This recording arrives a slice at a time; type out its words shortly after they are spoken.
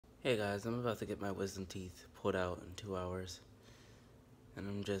Hey guys, I'm about to get my wisdom teeth pulled out in 2 hours, and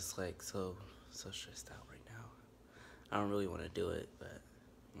I'm just like so stressed out right now. I don't really want to do it, but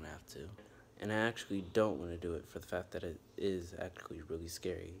I'm gonna have to. And I actually don't want to do it for the fact that it is actually really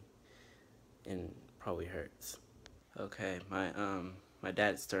scary and probably hurts. Okay, my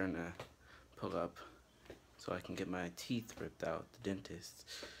dad's starting to pull up so I can get my teeth ripped out, the dentist.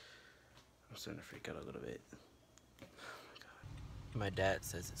 I'm starting to freak out a little bit. Oh my god. My dad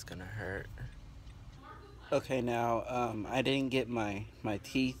says it's gonna hurt. Okay, now, I didn't get my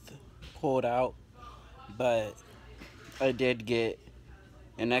teeth pulled out, but I did get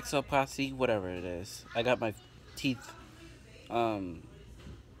an exoplasty, whatever it is. I got my teeth, um,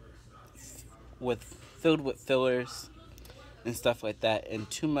 filled with fillers and stuff like that. And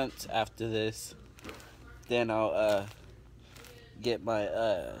 2 months after this, then I'll, get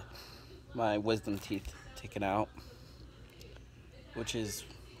my wisdom teeth taken out, which is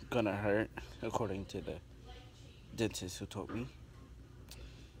gonna hurt, according to the dentist who told me.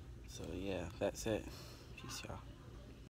 So yeah, that's it. Peace, y'all.